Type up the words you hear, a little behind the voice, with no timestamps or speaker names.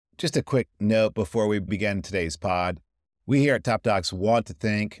Just a quick note before we begin today's pod. We here at Top Docs want to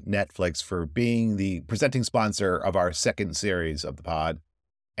thank Netflix for being the presenting sponsor of our second series of the pod.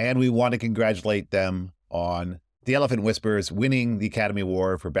 And we want to congratulate them on The Elephant Whispers winning the Academy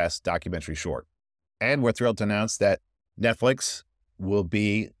Award for Best Documentary Short. And we're thrilled to announce that Netflix will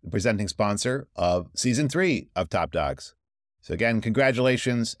be the presenting sponsor of Season 3 of Top Docs. So again,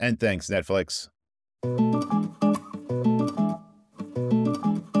 congratulations and thanks, Netflix.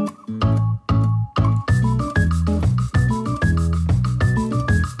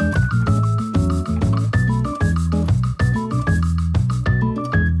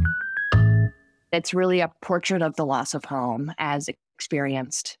 It's really a portrait of the loss of home as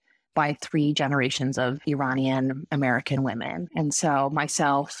experienced by 3 generations of Iranian American women. And so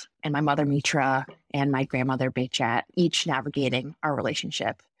myself and my mother Mitra and my grandmother Bechet, each navigating our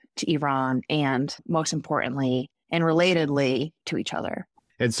relationship to Iran and, most importantly and relatedly, to each other.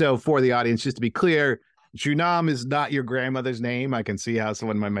 And so for the audience, just to be clear, Joonam is not your grandmother's name. I can see how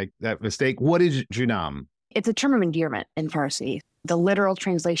someone might make that mistake. What is Joonam? It's a term of endearment in Farsi. The literal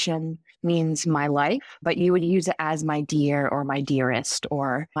translation means my life, but you would use it as my dear or my dearest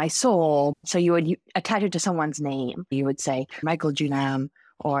or my soul. So you would attach it to someone's name. You would say Michael Joonam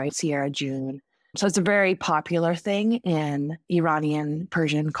or Sierra June. So it's a very popular thing in Iranian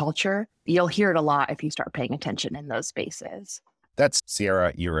Persian culture. You'll hear it a lot if you start paying attention in those spaces. That's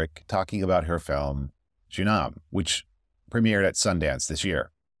Sierra Urich talking about her film Joonam, which premiered at Sundance this year.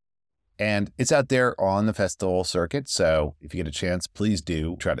 And it's out there on the festival circuit, so if you get a chance, please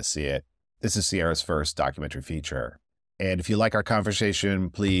do try to see it. This is Sierra's first documentary feature. And if you like our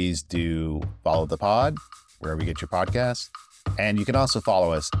conversation, please do follow the pod wherever you get your podcasts. And you can also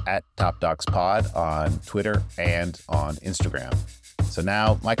follow us at Top Docs Pod on Twitter and on Instagram. So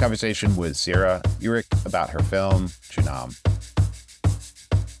now, my conversation with Sierra Urich about her film, Joonam.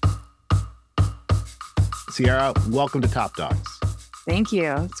 Sierra, welcome to Top Docs. Thank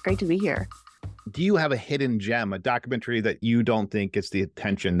you. It's great to be here. Do you have a hidden gem, a documentary that you don't think gets the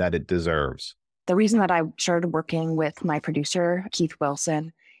attention that it deserves? The reason that I started working with my producer, Keith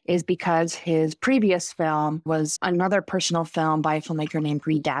Wilson, is because his previous film was another personal film by a filmmaker named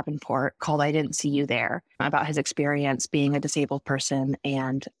Reed Davenport called I Didn't See You There, about his experience being a disabled person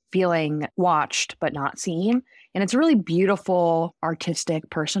and feeling watched but not seen. And it's a really beautiful, artistic,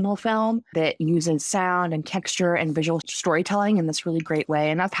 personal film that uses sound and texture and visual storytelling in this really great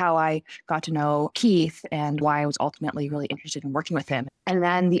way. And that's how I got to know Keith and why I was ultimately really interested in working with him. And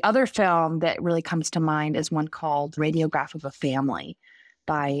then the other film that really comes to mind is one called Radiograph of a Family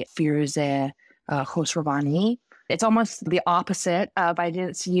by Firuze Khosravani. It's almost the opposite of I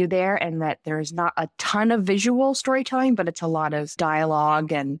Didn't See You There, in that there's not a ton of visual storytelling, but it's a lot of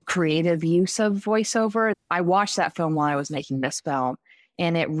dialogue and creative use of voiceover. I watched that film while I was making this film,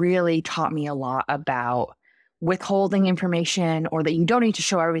 and it really taught me a lot about withholding information, or that you don't need to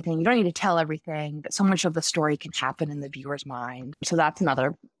show everything, you don't need to tell everything, that so much of the story can happen in the viewer's mind. So that's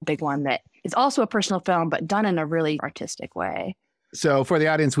another big one that is also a personal film, but done in a really artistic way. So for the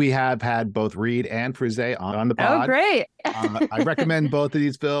audience, we have had both Reed and Firuze on the pod. Oh, great. I recommend both of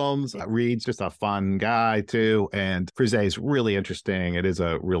these films. Reed's just a fun guy, too. And Firuze is really interesting. It is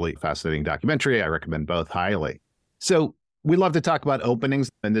a really fascinating documentary. I recommend both highly. So we love to talk about openings.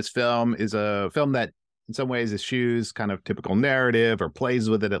 And this film is a film that in some ways eschews kind of typical narrative, or plays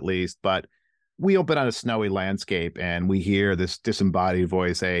with it at least. But we open on a snowy landscape and we hear this disembodied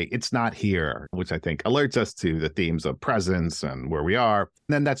voice say, "It's not here," which I think alerts us to the themes of presence and where we are. And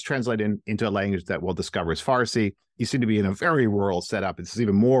then that's translated into a language that we'll discover is Farsi. You seem to be in a very rural setup. It's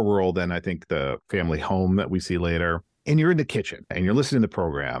even more rural than I think the family home that we see later. And you're in the kitchen and you're listening to the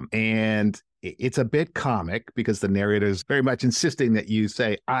program. And it's a bit comic because the narrator is very much insisting that you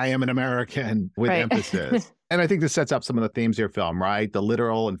say, "I am an American," with emphasis. And I think this sets up some of the themes of your film, right? The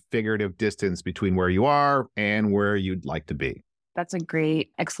literal and figurative distance between where you are and where you'd like to be. That's a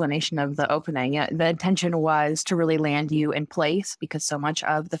great explanation of the opening. Yeah, the intention was to really land you in place, because so much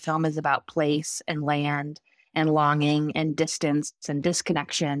of the film is about place and land and longing and distance and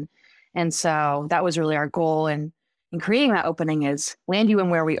disconnection. And so that was really our goal. And in creating that opening is land you in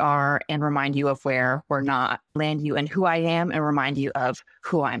where we are and remind you of where we're not. Land you in who I am and remind you of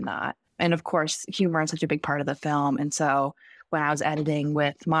who I'm not. And of course, humor is such a big part of the film. And so when I was editing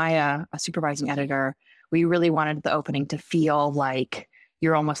with Maya, a supervising editor, we really wanted the opening to feel like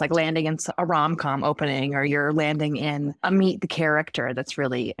you're almost like landing in a rom-com opening, or you're landing in a meet the character that's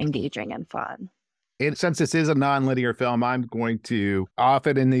really engaging and fun. And since this is a non-linear film, I'm going to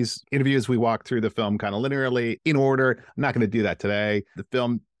often in these interviews, we walk through the film kind of linearly in order. I'm not going to do that today. The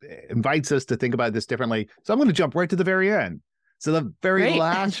film invites us to think about this differently. So I'm going to jump right to the very end. So the very Great.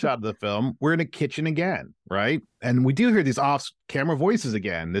 last shot of the film, we're in a kitchen again, right? And we do hear these off-camera voices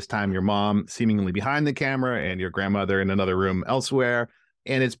again. This time your mom seemingly behind the camera and your grandmother in another room elsewhere.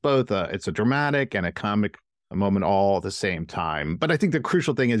 And it's both it's a dramatic and a comic moment all at the same time. But I think the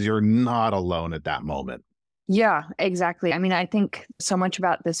crucial thing is you're not alone at that moment. Yeah, exactly. I mean, I think so much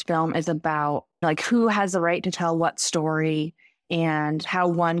about this film is about like who has the right to tell what story and how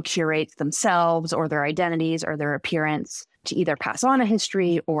one curates themselves or their identities or their appearance to either pass on a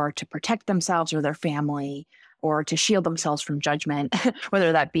history or to protect themselves or their family or to shield themselves from judgment,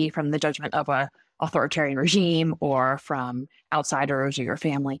 whether that be from the judgment of a authoritarian regime or from outsiders or your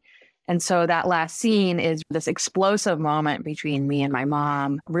family. And so that last scene is this explosive moment between me and my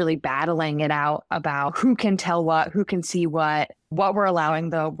mom, really battling it out about who can tell what, who can see what we're allowing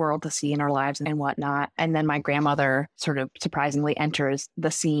the world to see in our lives and whatnot. And then my grandmother sort of surprisingly enters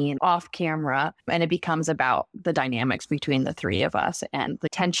the scene off camera, and it becomes about the dynamics between the three of us and the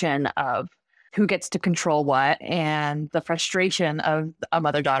tension of who gets to control what and the frustration of a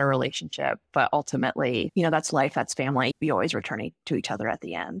mother-daughter relationship. But ultimately, that's life, that's family. We always returning to each other at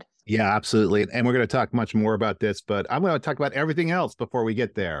the end. Yeah, absolutely. And we're going to talk much more about this, but I'm going to talk about everything else before we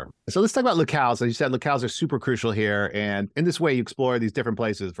get there. So let's talk about locales. As you said, locales are super crucial here. And in this way, you explore these different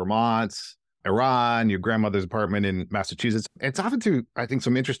places, Vermont, Iran, your grandmother's apartment in Massachusetts. It's often through, I think,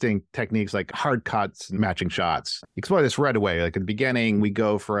 some interesting techniques like hard cuts and matching shots. You explore this right away. Like at the beginning, we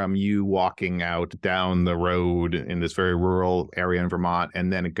go from you walking out down the road in this very rural area in Vermont,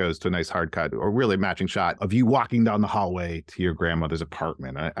 and then it goes to a nice hard cut or really matching shot of you walking down the hallway to your grandmother's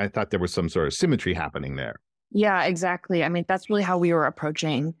apartment. I thought there was some sort of symmetry happening there. Yeah, exactly. I mean, that's really how we were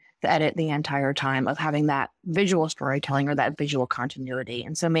approaching the edit the entire time, of having that visual storytelling or that visual continuity.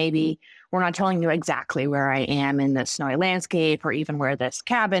 And so maybe we're not telling you exactly where I am in this snowy landscape or even where this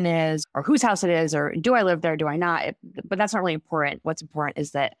cabin is or whose house it is or do I live there, do I not? But that's not really important. What's important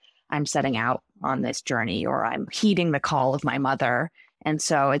is that I'm setting out on this journey or I'm heeding the call of my mother. And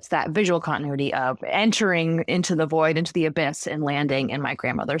so it's that visual continuity of entering into the void, into the abyss and landing in my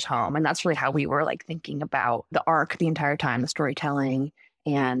grandmother's home. And that's really how we were like thinking about the arc the entire time, the storytelling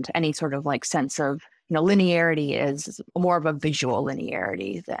and any sort of like sense of, linearity is more of a visual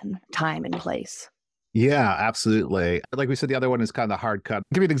linearity than time and place. Yeah, absolutely. Like we said, the other one is kind of the hard cut. I'll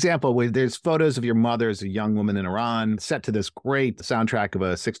give you an example where there's photos of your mother as a young woman in Iran, set to this great soundtrack of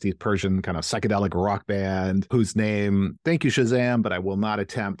a 60s Persian kind of psychedelic rock band whose name, thank you, Shazam, but I will not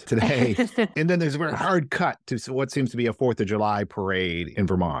attempt today. And then there's a very hard cut to what seems to be a 4th of July parade in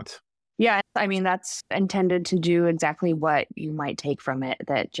Vermont. Yeah, I mean, that's intended to do exactly what you might take from it,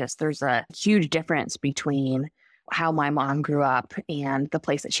 that just there's a huge difference between how my mom grew up and the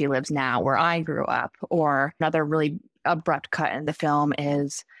place that she lives now where I grew up. Or another really abrupt cut in the film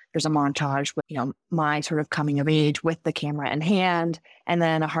is there's a montage with, my sort of coming of age with the camera in hand, and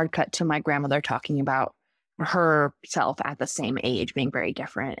then a hard cut to my grandmother talking about herself at the same age being very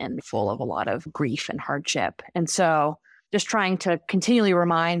different and full of a lot of grief and hardship. And so just trying to continually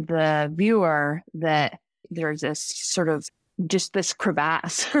remind the viewer that there's this sort of just this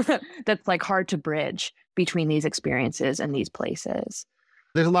crevasse that's like hard to bridge between these experiences and these places.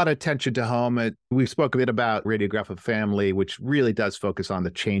 There's a lot of attention to home. We spoke a bit about Radiograph of Family, which really does focus on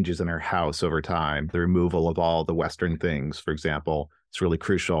the changes in her house over time. The removal of all the Western things, for example, it's really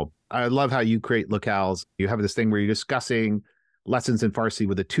crucial. I love how you create locales. You have this thing where you're discussing lessons in Farsi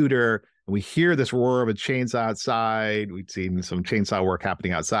with a tutor. We hear this roar of a chainsaw outside. We've seen some chainsaw work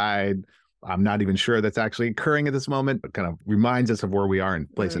happening outside. I'm not even sure that's actually occurring at this moment, but kind of reminds us of where we are in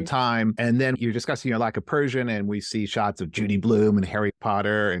place and time. And then you're discussing your lack of Persian, and we see shots of Judy Blume and Harry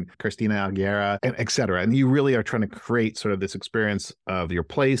Potter and Christina Aguilera, and et cetera. And you really are trying to create sort of this experience of your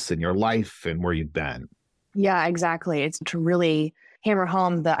place and your life and where you've been. Yeah, exactly. It's to really hammer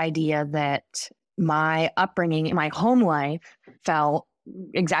home the idea that my upbringing, my home life felt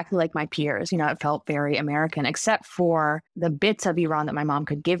exactly like my peers. It felt very American, except for the bits of Iran that my mom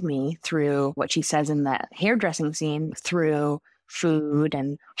could give me through what she says in that hairdressing scene, through food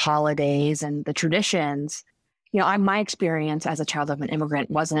and holidays and the traditions. My experience as a child of an immigrant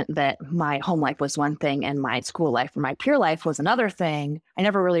wasn't that my home life was one thing and my school life or my peer life was another thing. I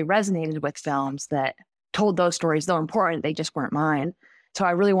never really resonated with films that told those stories, though important, they just weren't mine. So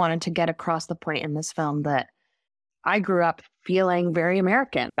I really wanted to get across the point in this film that I grew up feeling very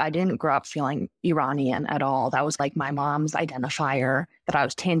American. I didn't grow up feeling Iranian at all. That was like my mom's identifier that I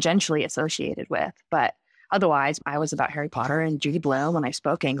was tangentially associated with. But otherwise, I was about Harry Potter and Judy Blume, and I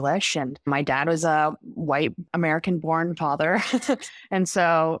spoke English. And my dad was a white American-born father. And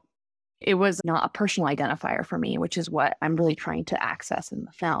so it was not a personal identifier for me, which is what I'm really trying to access in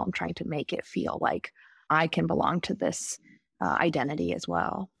the film, trying to make it feel like I can belong to this identity as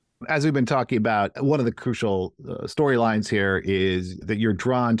well. As we've been talking about, one of the crucial storylines here is that you're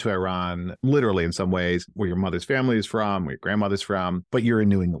drawn to Iran, literally in some ways, where your mother's family is from, where your grandmother's from, but you're in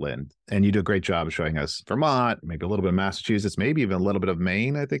New England. And you do a great job of showing us Vermont, maybe a little bit of Massachusetts, maybe even a little bit of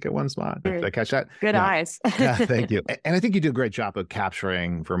Maine, I think, at one spot. Did I catch that? Good eyes. Yeah, thank you. And I think you do a great job of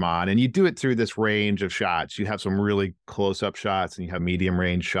capturing Vermont. And you do it through this range of shots. You have some really close-up shots, and you have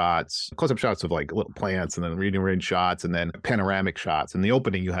medium-range shots, close-up shots of like little plants, and then medium-range shots, and then panoramic shots. In the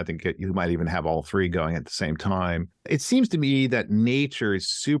opening, you might even have all three going at the same time. It seems to me that nature is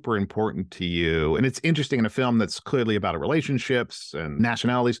super important to you. And it's interesting in a film that's clearly about relationships and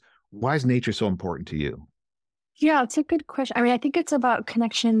nationalities. Why is nature so important to you? Yeah, it's a good question. I mean, I think it's about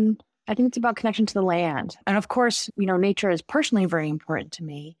connection. I think it's about connection to the land. And of course, nature is personally very important to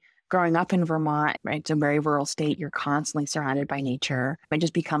me. Growing up in Vermont, right, it's a very rural state. You're constantly surrounded by nature. It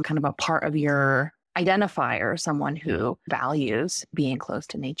just become kind of a part of your identifier, someone who values being close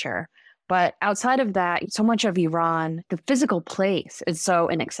to nature. But outside of that, so much of Iran, the physical place is so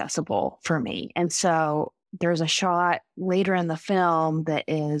inaccessible for me. And so there's a shot later in the film that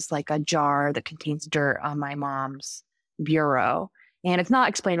is like a jar that contains dirt on my mom's bureau. And it's not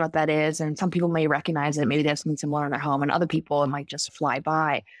explained what that is. And some people may recognize it. Maybe they have something similar in their home. And other people, it might just fly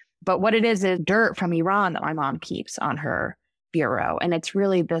by. But what it is dirt from Iran that my mom keeps on her bureau. And it's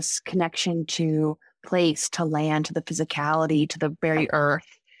really this connection to place, to land, to the physicality, to the very earth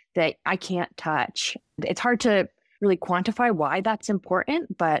that I can't touch. It's hard to really quantify why that's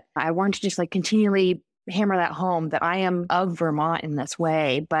important, but I want to just continually hammer that home that I am of Vermont in this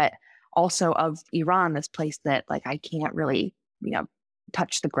way, but also of Iran, this place that I can't really,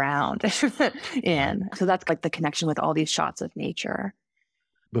 touch the ground in. So that's the connection with all these shots of nature.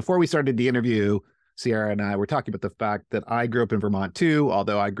 Before we started the interview, Sierra and I were talking about the fact that I grew up in Vermont too,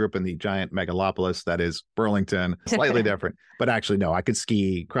 although I grew up in the giant megalopolis that is Burlington, slightly different. But actually, no, I could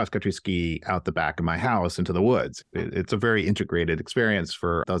cross-country ski out the back of my house into the woods. It's a very integrated experience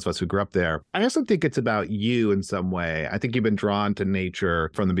for those of us who grew up there. I also think it's about you in some way. I think you've been drawn to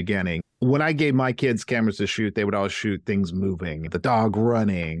nature from the beginning. When I gave my kids cameras to shoot, they would always shoot things moving, the dog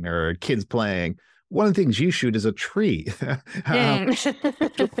running or kids playing. One of the things you shoot is a tree.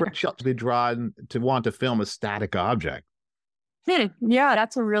 To be drawn to want to film a static object. Yeah,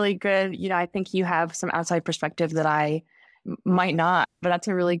 that's a really good, I think you have some outside perspective that I might not, but that's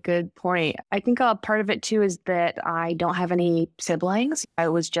a really good point. I think a part of it too is that I don't have any siblings.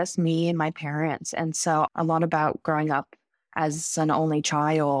 It was just me and my parents. And so a lot about growing up as an only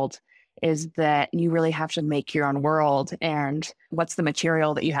child is that you really have to make your own world. And what's the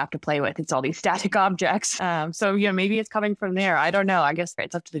material that you have to play with? It's all these static objects. So maybe it's coming from there. I don't know. I guess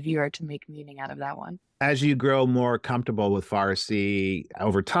it's up to the viewer to make meaning out of that one. As you grow more comfortable with Farsi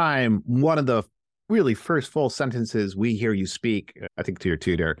over time, one of the really first full sentences we hear you speak, I think to your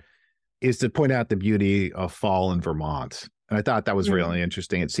tutor, is to point out the beauty of fall in Vermont. And I thought that was really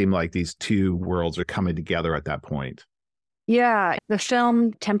interesting. It seemed like these two worlds are coming together at that point. Yeah, the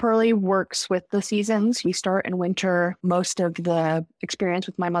film temporarily works with the seasons. We start in winter. Most of the experience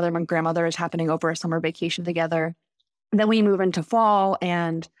with my mother and my grandmother is happening over a summer vacation together. And then we move into fall,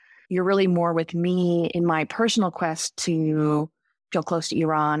 and you're really more with me in my personal quest to feel close to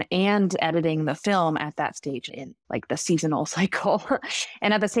Iran and editing the film at that stage in the seasonal cycle.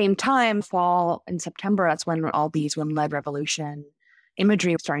 And at the same time, fall in September, that's when all these women-led revolution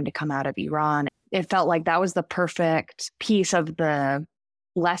imagery was starting to come out of Iran. It felt like that was the perfect piece of the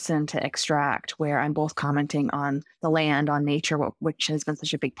lesson to extract, where I'm both commenting on the land, on nature, which has been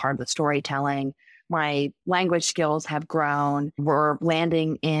such a big part of the storytelling. My language skills have grown. We're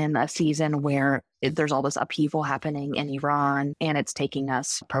landing in a season where there's all this upheaval happening in Iran, and it's taking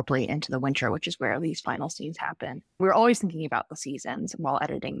us appropriately into the winter, which is where these final scenes happen. We're always thinking about the seasons while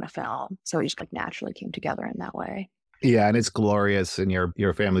editing the film. So it just naturally came together in that way. Yeah, and it's glorious in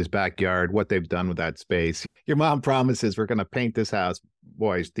your family's backyard, what they've done with that space. Your mom promises we're going to paint this house.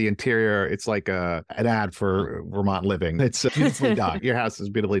 Boys, the interior, it's like an ad for Vermont Living. It's beautifully done. Your house is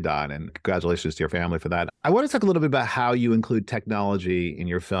beautifully done, and congratulations to your family for that. I want to talk a little bit about how you include technology in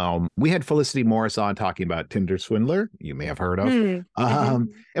your film. We had Felicity Morris on talking about Tinder Swindler, you may have heard of. And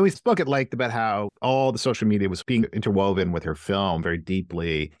we spoke at length about how all the social media was being interwoven with her film very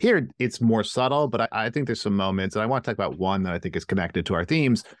deeply. Here, it's more subtle, but I think there's some moments, and I want to talk about one that I think is connected to our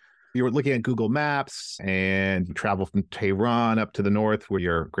themes. You were looking at Google Maps and you travel from Tehran up to the north where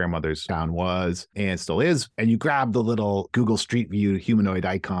your grandmother's town was and still is. And you grab the little Google Street View humanoid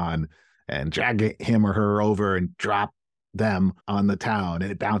icon and drag him or her over and drop them on the town,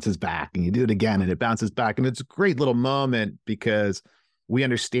 and it bounces back, and you do it again and it bounces back. And it's a great little moment because We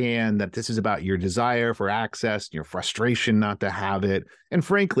understand that this is about your desire for access, your frustration not to have it. And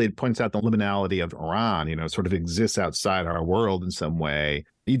frankly, it points out the liminality of Iran, sort of exists outside our world in some way.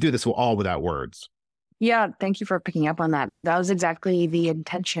 You do this all without words. Yeah, thank you for picking up on that. That was exactly the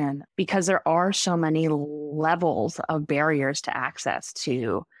intention, because there are so many levels of barriers to access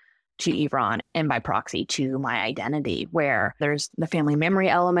to Iran, and by proxy to my identity, where there's the family memory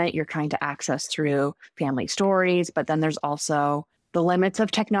element you're trying to access through family stories, but then there's also the limits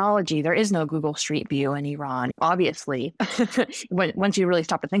of technology. There is no Google Street View in Iran, obviously. Once you really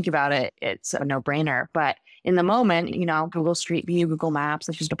stop to think about it, it's a no-brainer. But in the moment, Google Street View, Google Maps,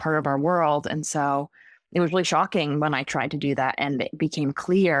 it's just a part of our world. And so it was really shocking when I tried to do that and it became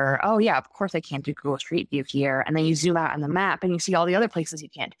clear, oh yeah, of course I can't do Google Street View here. And then you zoom out on the map and you see all the other places you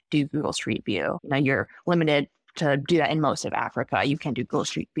can't do Google Street View. You're limited to do that in most of Africa. You can't do Google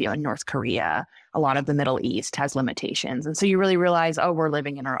Street View in North Korea. A lot of the Middle East has limitations. And so you really realize, oh, we're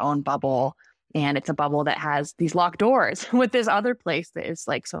living in our own bubble. And it's a bubble that has these locked doors with this other place that is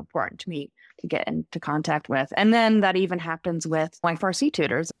like so important to me to get into contact with. And then that even happens with my Farsi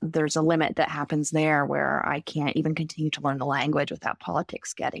tutors. There's a limit that happens there where I can't even continue to learn the language without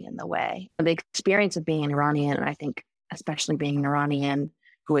politics getting in the way. The experience of being an Iranian, and I think especially being an Iranian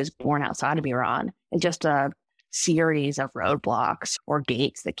who is born outside of Iran, is just a series of roadblocks or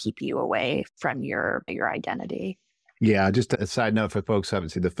gates that keep you away from your identity. Yeah, just a side note for folks who haven't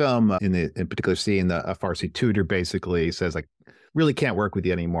seen the film, in particular scene, a Farsi tutor basically says, like, really can't work with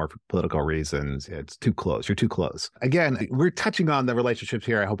you anymore for political reasons. It's too close. You're too close. Again, we're touching on the relationships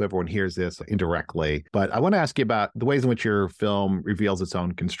here. I hope everyone hears this indirectly. But I want to ask you about the ways in which your film reveals its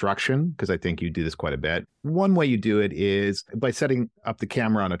own construction, because I think you do this quite a bit. One way you do it is by setting up the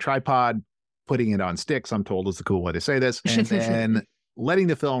camera on a tripod, putting it on sticks, I'm told is the cool way to say this, and then letting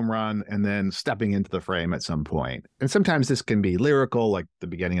the film run and then stepping into the frame at some point. And sometimes this can be lyrical, like the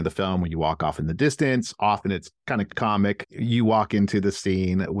beginning of the film when you walk off in the distance. Often it's kind of comic. You walk into the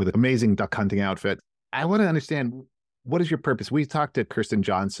scene with an amazing duck hunting outfit. I want to understand, what is your purpose? We talked to Kirsten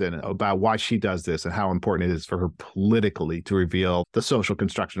Johnson about why she does this and how important it is for her politically to reveal the social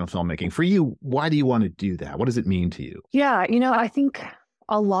construction of filmmaking. For you, why do you want to do that? What does it mean to you? Yeah, I think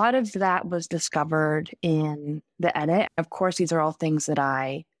a lot of that was discovered in the edit. Of course, these are all things that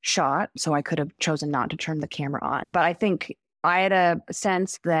I shot, so I could have chosen not to turn the camera on. But I think I had a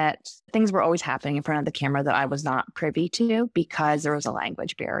sense that things were always happening in front of the camera that I was not privy to because there was a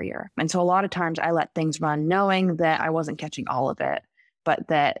language barrier. And so a lot of times I let things run knowing that I wasn't catching all of it, but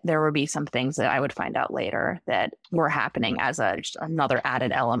that there would be some things that I would find out later that were happening as just another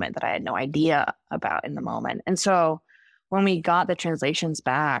added element that I had no idea about in the moment. And so when we got the translations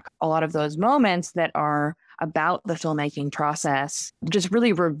back, a lot of those moments that are about the filmmaking process just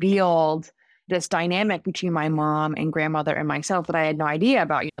really revealed this dynamic between my mom and grandmother and myself that I had no idea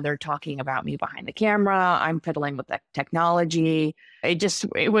about. They're talking about me behind the camera. I'm fiddling with the technology.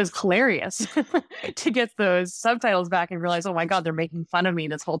 It was hilarious to get those subtitles back and realize, oh my God, they're making fun of me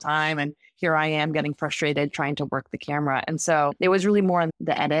this whole time. And here I am getting frustrated trying to work the camera. And so it was really more in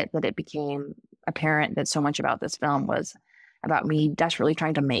the edit that it became apparent that so much about this film was about me desperately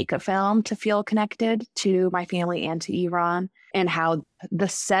trying to make a film to feel connected to my family and to Iran, and how the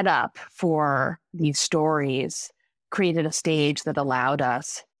setup for these stories created a stage that allowed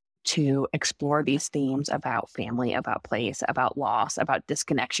us to explore these themes about family, about place, about loss, about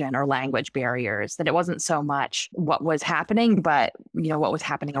disconnection or language barriers, that it wasn't so much what was happening, but what was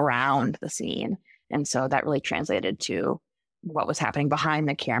happening around the scene. And so that really translated to what was happening behind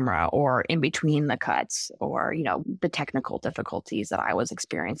the camera or in between the cuts, or, the technical difficulties that I was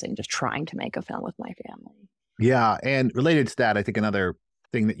experiencing just trying to make a film with my family. Yeah. And related to that, I think another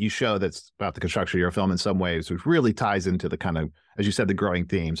thing that you show that's about the construction of your film in some ways, which really ties into the kind of, as you said, the growing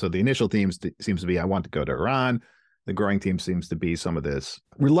theme. So the initial theme seems to be, I want to go to Iran. The growing theme seems to be some of this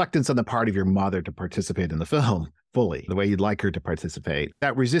reluctance on the part of your mother to participate in the film fully, the way you'd like her to participate.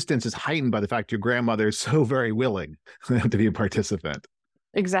 That resistance is heightened by the fact your grandmother is so very willing to be a participant.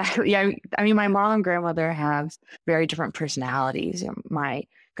 Exactly. Yeah. I mean, my mom and grandmother have very different personalities. My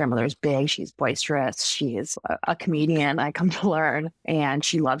grandmother is big. She's boisterous. She is a comedian, I come to learn, and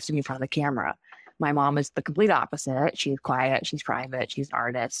she loves to be in front of the camera. My mom is the complete opposite. She's quiet. She's private. She's an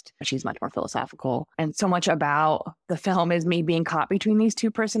artist. She's much more philosophical. And so much about the film is me being caught between these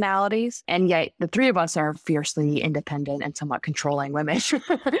two personalities. And yet the three of us are fiercely independent and somewhat controlling women.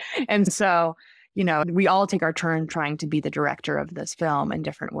 And so, we all take our turn trying to be the director of this film in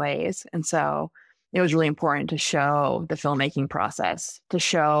different ways. And so it was really important to show the filmmaking process, to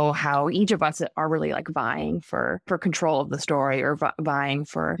show how each of us are really like vying for control of the story, or vying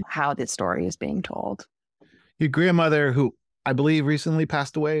for how this story is being told. Your grandmother, who I believe recently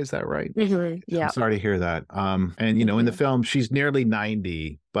passed away. Is that right? I'm Yeah. sorry to hear that. And in the hmm film, she's nearly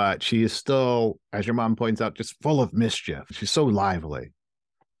 90, but she is still, as your mom points out, just full of mischief. She's so lively.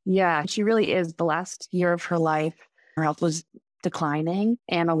 Yeah, she really is. The last year of her life, her health was declining.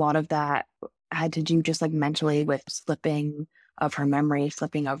 And a lot of that had to do just like mentally with slipping of her memory,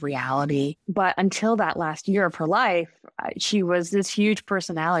 slipping of reality. But until that last year of her life, she was this huge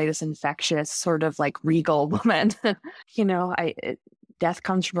personality, this infectious, sort of like regal woman. Death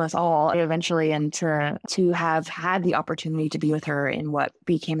comes from us all eventually. And to have had the opportunity to be with her in what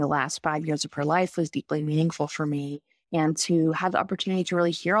became the last 5 years of her life was deeply meaningful for me, and to have the opportunity to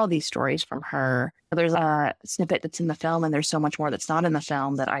really hear all these stories from her. There's a snippet that's in the film, and there's so much more that's not in the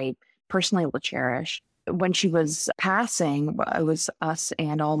film that I personally will cherish. When she was passing, it was us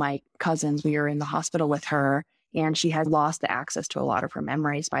and all my cousins. We were in the hospital with her, and she had lost the access to a lot of her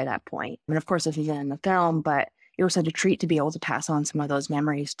memories by that point. And of course, this isn't in the film, but it was such a treat to be able to pass on some of those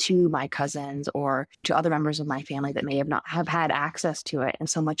memories to my cousins or to other members of my family that may have not have had access to it. And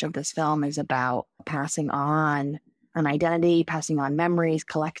so much of this film is about passing on an identity, passing on memories,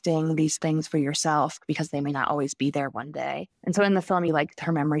 collecting these things for yourself because they may not always be there one day. And so in the film, you like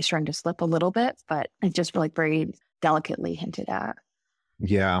her memory starting to slip a little bit, but it's just like very delicately hinted at.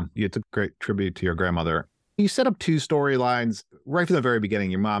 Yeah, it's a great tribute to your grandmother. You set up two storylines right from the very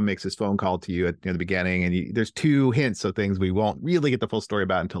beginning. Your mom makes this phone call to you at the beginning, and there's two hints of things we won't really get the full story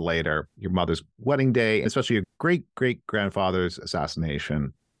about until later. Your mother's wedding day, especially your great-great-grandfather's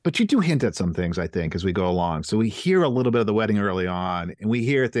assassination. But you do hint at some things, I think, as we go along. So we hear a little bit of the wedding early on, and we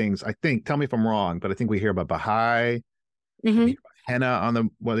hear things, I think, tell me if I'm wrong, but I think we hear about Baha'i, we Mm-hmm. hear about henna on the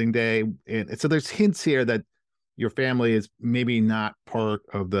wedding day. And so there's hints here that your family is maybe not part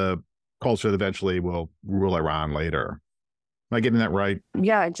of the culture that eventually will rule Iran later. Am I getting that right?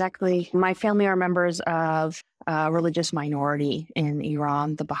 Yeah, exactly. My family are members of a religious minority in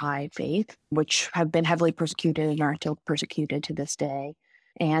Iran, the Baha'i faith, which have been heavily persecuted and are still persecuted to this day.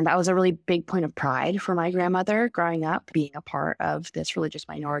 And that was a really big point of pride for my grandmother growing up, being a part of this religious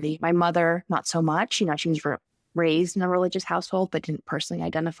minority. My mother, not so much. She was raised in a religious household, but didn't personally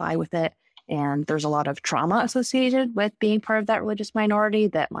identify with it. And there's a lot of trauma associated with being part of that religious minority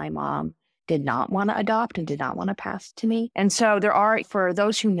that my mom did not want to adopt and did not want to pass to me. And so for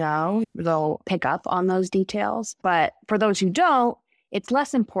those who know, they'll pick up on those details. But for those who don't, it's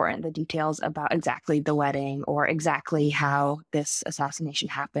less important, the details about exactly the wedding or exactly how this assassination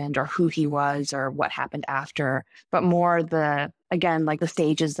happened or who he was or what happened after, but more like the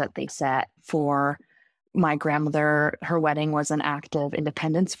stages that they set for my grandmother. Her wedding was an act of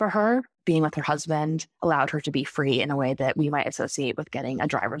independence for her. Being with her husband allowed her to be free in a way that we might associate with getting a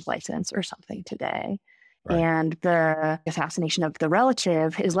driver's license or something today. Right. And the assassination of the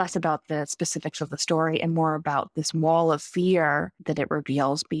relative is less about the specifics of the story and more about this wall of fear that it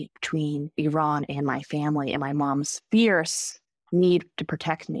reveals between Iran and my family, and my mom's fierce need to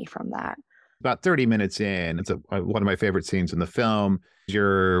protect me from that. About 30 minutes in, it's one of my favorite scenes in the film.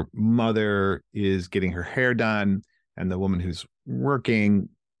 Your mother is getting her hair done, and the woman who's working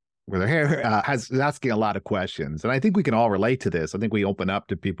with her hair is asking a lot of questions. And I think we can all relate to this. I think we open up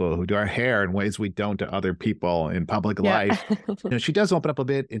to people who do our hair in ways we don't to other people in public Yeah. life. She does open up a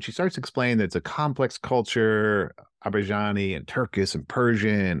bit, and she starts explaining that it's a complex culture, Azerbaijani and Turkish and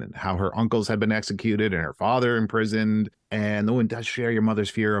Persian, and how her uncles had been executed and her father imprisoned. And the woman does share your mother's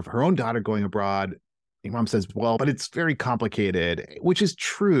fear of her own daughter going abroad. Your mom says, well, but it's very complicated, which is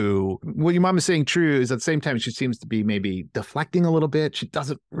true. What your mom is saying true is at the same time, she seems to be maybe deflecting a little bit. She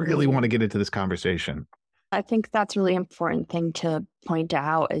doesn't really want to get into this conversation. I think that's a really important thing to point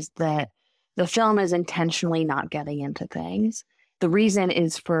out, is that the film is intentionally not getting into things. The reason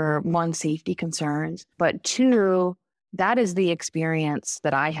is for one, safety concerns, but two, that is the experience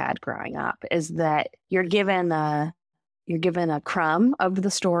that I had growing up, is that you're given a crumb of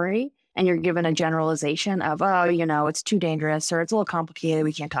the story, and you're given a generalization of, oh, it's too dangerous, or it's a little complicated,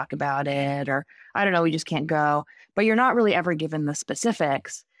 we can't talk about it, or I don't know, we just can't go. But you're not really ever given the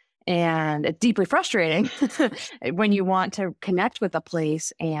specifics. And it's deeply frustrating when you want to connect with a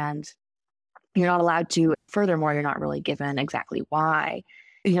place and you're not allowed to. Furthermore, you're not really given exactly why.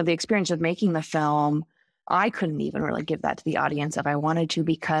 The experience of making the film, I couldn't even really give that to the audience if I wanted to,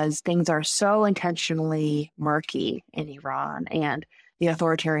 because things are so intentionally murky in Iran, and the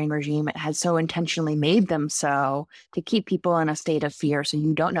authoritarian regime has so intentionally made them so to keep people in a state of fear. So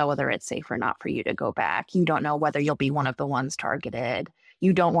you don't know whether it's safe or not for you to go back. You don't know whether you'll be one of the ones targeted.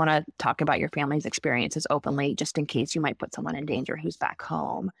 You don't want to talk about your family's experiences openly, just in case you might put someone in danger who's back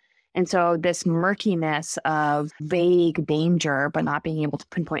home. And so this murkiness of vague danger, but not being able to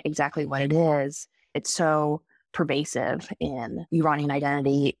pinpoint exactly what it is, it's so pervasive in Iranian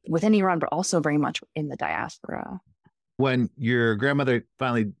identity within Iran, but also very much in the diaspora. When your grandmother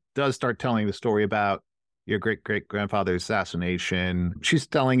finally does start telling the story about your great-great-grandfather's assassination, she's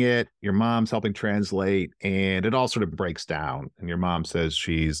telling it, your mom's helping translate, and it all sort of breaks down. And your mom says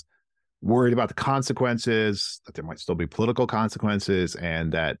she's worried about the consequences, that there might still be political consequences,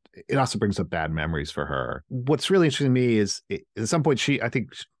 and that it also brings up bad memories for her. What's really interesting to me is at some point I think,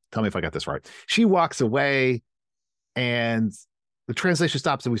 tell me if I got this right, she walks away and the translation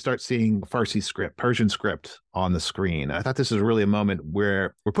stops and we start seeing Farsi script, Persian script on the screen. I thought this is really a moment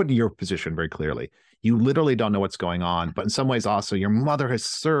where we're putting your position very clearly. You literally don't know what's going on, but in some ways also your mother has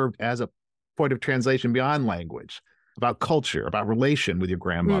served as a point of translation beyond language, about culture, about relation with your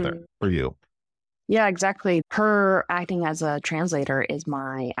grandmother for you. Yeah, exactly. Her acting as a translator is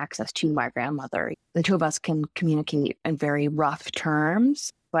my access to my grandmother. The two of us can communicate in very rough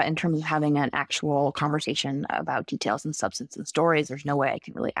terms, but in terms of having an actual conversation about details and substance and stories, there's no way I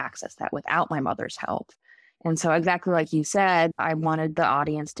can really access that without my mother's help. And so exactly like you said, I wanted the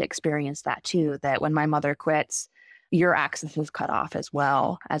audience to experience that too, that when my mother quits, your access is cut off as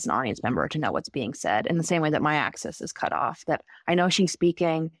well as an audience member to know what's being said in the same way that my access is cut off, that I know she's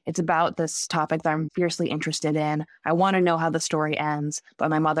speaking. It's about this topic that I'm fiercely interested in. I want to know how the story ends, but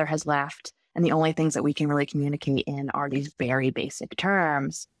my mother has left. And the only things that we can really communicate in are these very basic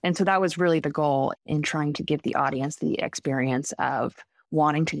terms. And so that was really the goal in trying to give the audience the experience of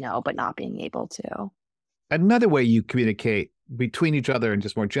wanting to know, but not being able to. Another way you communicate between each other and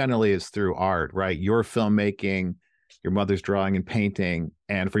just more generally is through art, right? Your filmmaking, your mother's drawing and painting.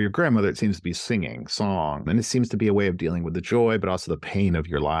 And for your grandmother, it seems to be singing, song. And it seems to be a way of dealing with the joy, but also the pain of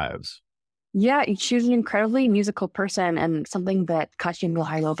your lives. Yeah, she was an incredibly musical person, and something that Katya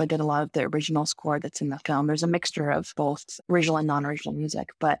Mihailova did a lot of the original score that's in the film. There's a mixture of both original and non-original music,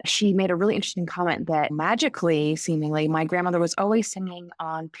 but she made a really interesting comment that magically, seemingly, my grandmother was always singing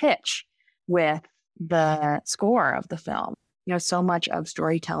on pitch with the score of the film. You know, so much of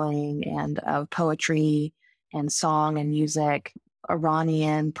storytelling and of poetry and song and music,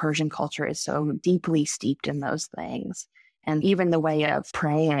 Iranian, Persian culture is so deeply steeped in those things. And even the way of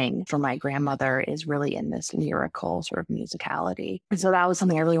praying for my grandmother is really in this lyrical sort of musicality. And so that was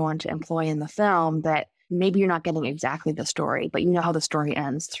something I really wanted to employ in the film, that maybe you're not getting exactly the story, but you know how the story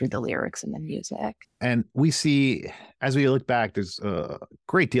ends through the lyrics and the music. And we see, as we look back, there's a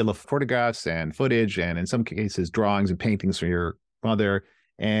great deal of photographs and footage, and in some cases, drawings and paintings from your mother.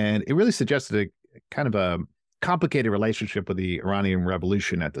 And it really suggested a kind of a complicated relationship with the Iranian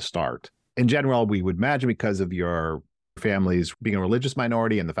Revolution at the start. In general, we would imagine because of your family's being a religious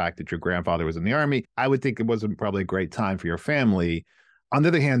minority and the fact that your grandfather was in the army, I would think it wasn't probably a great time for your family. On the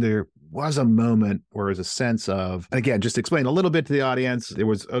other hand, there was a moment where there was a sense of, again, just to explain a little bit to the audience, there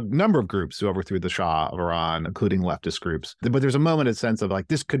was a number of groups who overthrew the Shah of Iran, including leftist groups. But there's a moment, a sense of like,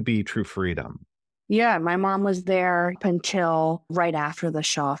 this could be true freedom. Yeah, my mom was there up until right after the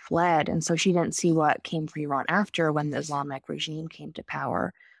Shah fled. And so she didn't see what came for Iran after, when the Islamic regime came to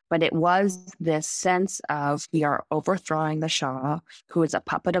power. But it was this sense of, we are overthrowing the Shah, who is a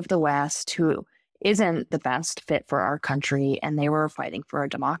puppet of the West, who isn't the best fit for our country. And they were fighting for a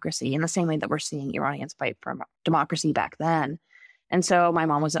democracy in the same way that we're seeing Iranians fight for democracy back then. And so my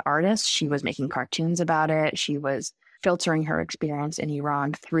mom was an artist. She was making cartoons about it. She was filtering her experience in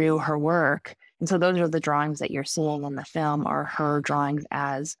Iran through her work. And so those are the drawings that you're seeing in the film, are her drawings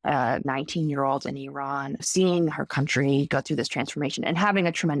as a 19-year-old in Iran, seeing her country go through this transformation and having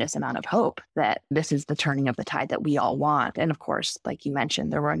a tremendous amount of hope that this is the turning of the tide that we all want. And of course, like you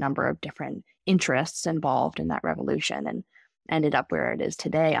mentioned, there were a number of different interests involved in that revolution and ended up where it is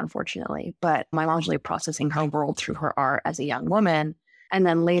today, unfortunately. But my mom's really processing her world through her art as a young woman. And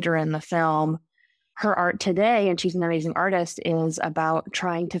then later in the film, her art today, and she's an amazing artist, is about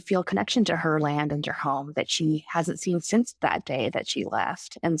trying to feel connection to her land and her home that she hasn't seen since that day that she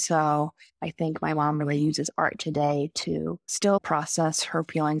left. And so I think my mom really uses art today to still process her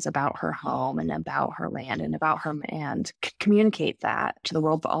feelings about her home and about her land and about her, and communicate that to the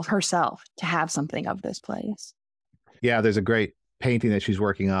world, but also herself, to have something of this place. Yeah, there's a great painting that she's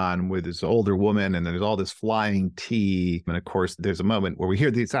working on with this older woman, and there's all this flying tea. And of course, there's a moment where we hear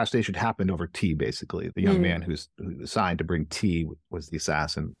the assassination happened over tea, basically. The young man who's assigned to bring tea was the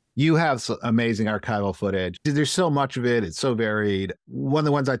assassin. You have amazing archival footage. There's so much of it. It's so varied. One of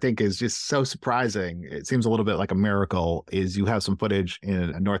the ones I think is just so surprising, it seems a little bit like a miracle, is you have some footage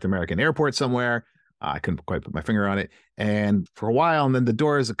in a North American airport somewhere. I couldn't quite put my finger on it. And for a while, and then the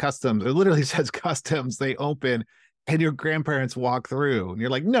doors of customs, it literally says customs, they open, and your grandparents walk through, and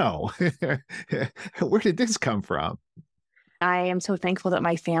you're like, no, where did this come from? I am so thankful that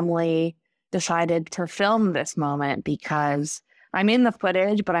my family decided to film this moment because I'm in the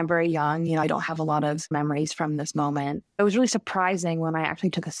footage, but I'm very young. I don't have a lot of memories from this moment. It was really surprising when I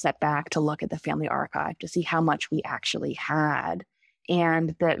actually took a step back to look at the family archive to see how much we actually had.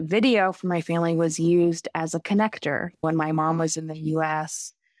 And the video from my family was used as a connector. When my mom was in the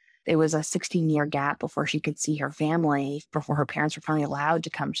US, it was a 16-year gap before she could see her family, before her parents were finally allowed to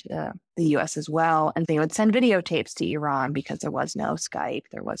come to the US as well. And they would send videotapes to Iran because there was no Skype,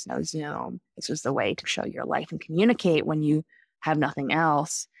 there was no Zoom. This was the way to show your life and communicate when you have nothing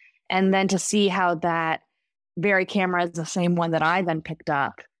else. And then to see how that very camera is the same one that I then picked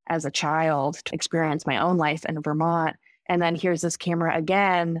up as a child to experience my own life in Vermont. And then here's this camera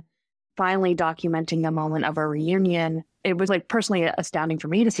again, finally documenting the moment of a reunion. It was like personally astounding for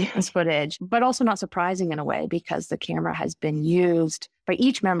me to see this footage, but also not surprising in a way because the camera has been used by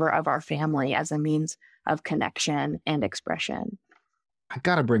each member of our family as a means of connection and expression. I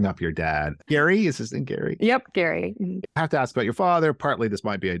got to bring up your dad. Gary, is his name Gary? Yep, Gary. I have to ask about your father. Partly this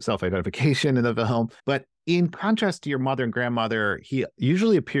might be a self-identification in the film, but in contrast to your mother and grandmother, he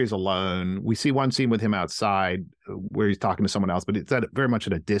usually appears alone. We see one scene with him outside where he's talking to someone else, but it's very much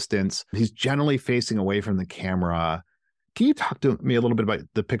at a distance. He's generally facing away from the camera. Can you talk to me a little bit about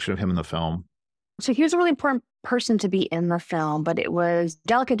the picture of him in the film? So he was a really important person to be in the film, but it was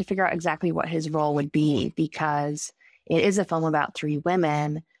delicate to figure out exactly what his role would be because it is a film about three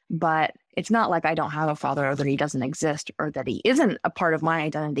women, but it's not like I don't have a father or that he doesn't exist or that he isn't a part of my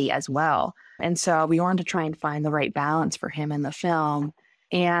identity as well. And so we wanted to try and find the right balance for him in the film.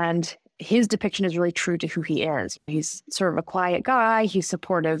 And his depiction is really true to who he is. He's sort of a quiet guy. He's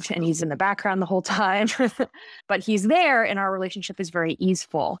supportive and he's in the background the whole time, but he's there and our relationship is very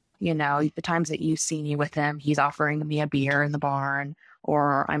easeful. The times that you see me with him, he's offering me a beer in the barn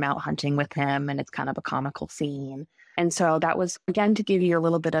or I'm out hunting with him and it's kind of a comical scene. And so that was, again, to give you a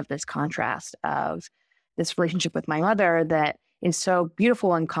little bit of this contrast of this relationship with my mother that is so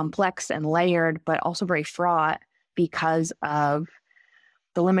beautiful and complex and layered, but also very fraught because of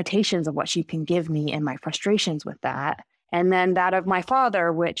the limitations of what she can give me and my frustrations with that. And then that of my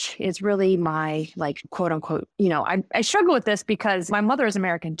father, which is really my, quote unquote, I struggle with this because my mother is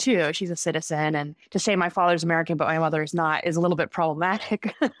American too. She's a citizen. And to say my father's American, but my mother is not is a little bit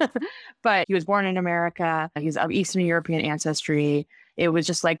problematic. But he was born in America. He's of Eastern European ancestry. It was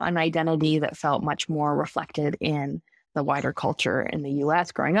just like an identity that felt much more reflected in the wider culture in the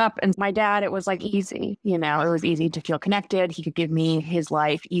US growing up. And my dad, it was easy, it was easy to feel connected. He could give me his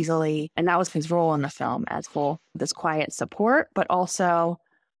life easily. And that was his role in the film as this quiet support, but also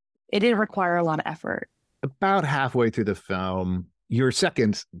it didn't require a lot of effort. About halfway through the film, your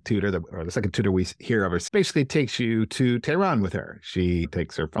second tutor, the second tutor we hear of her, basically takes you to Tehran with her. She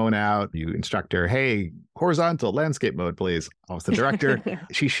takes her phone out. You instruct her, hey, horizontal landscape mode, please. Almost the director.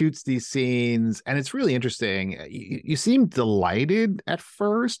 She shoots these scenes, and it's really interesting. You seem delighted at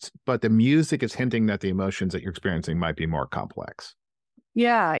first, but the music is hinting that the emotions that you're experiencing might be more complex.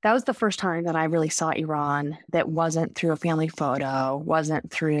 Yeah, that was the first time that I really saw Iran that wasn't through a family photo,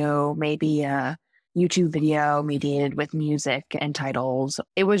 wasn't through maybe a YouTube video mediated with music and titles.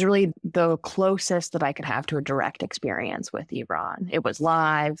 It was really the closest that I could have to a direct experience with Iran. It was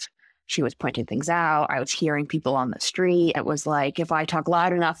live. She was pointing things out. I was hearing people on the street. It was like, if I talk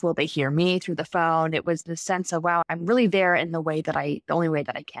loud enough, will they hear me through the phone? It was the sense of, wow, I'm really there in the only way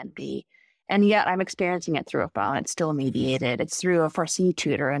that I can be. And yet I'm experiencing it through a phone. It's still mediated. It's through a Farsi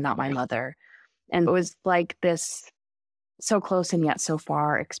tutor and not my mother. And it was like this so close and yet so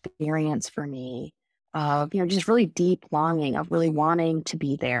far experience for me of, just really deep longing of really wanting to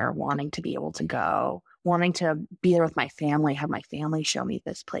be there, wanting to be able to go, wanting to be there with my family, have my family show me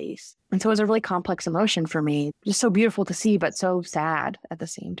this place. And so it was a really complex emotion for me, just so beautiful to see, but so sad at the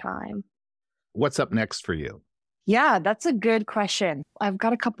same time. What's up next for you? Yeah, that's a good question. I've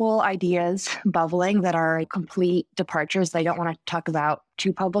got a couple ideas bubbling that are complete departures that I don't want to talk about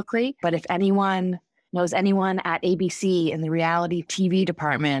too publicly. But if anyone knows anyone at ABC in the reality TV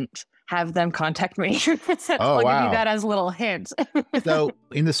department, have them contact me. I'll give you that as a little hint. So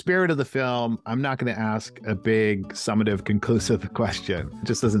in the spirit of the film, I'm not going to ask a big, summative, conclusive question. It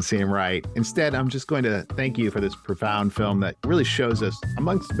just doesn't seem right. Instead, I'm just going to thank you for this profound film that really shows us,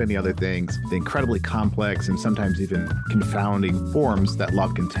 amongst many other things, the incredibly complex and sometimes even confounding forms that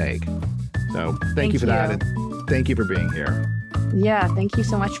love can take. So thank you for that. And thank you for being here. Yeah, thank you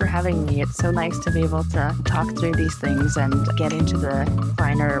so much for having me. It's so nice to be able to talk through these things and get into the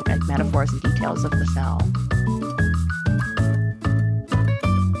finer metaphors and details of the film.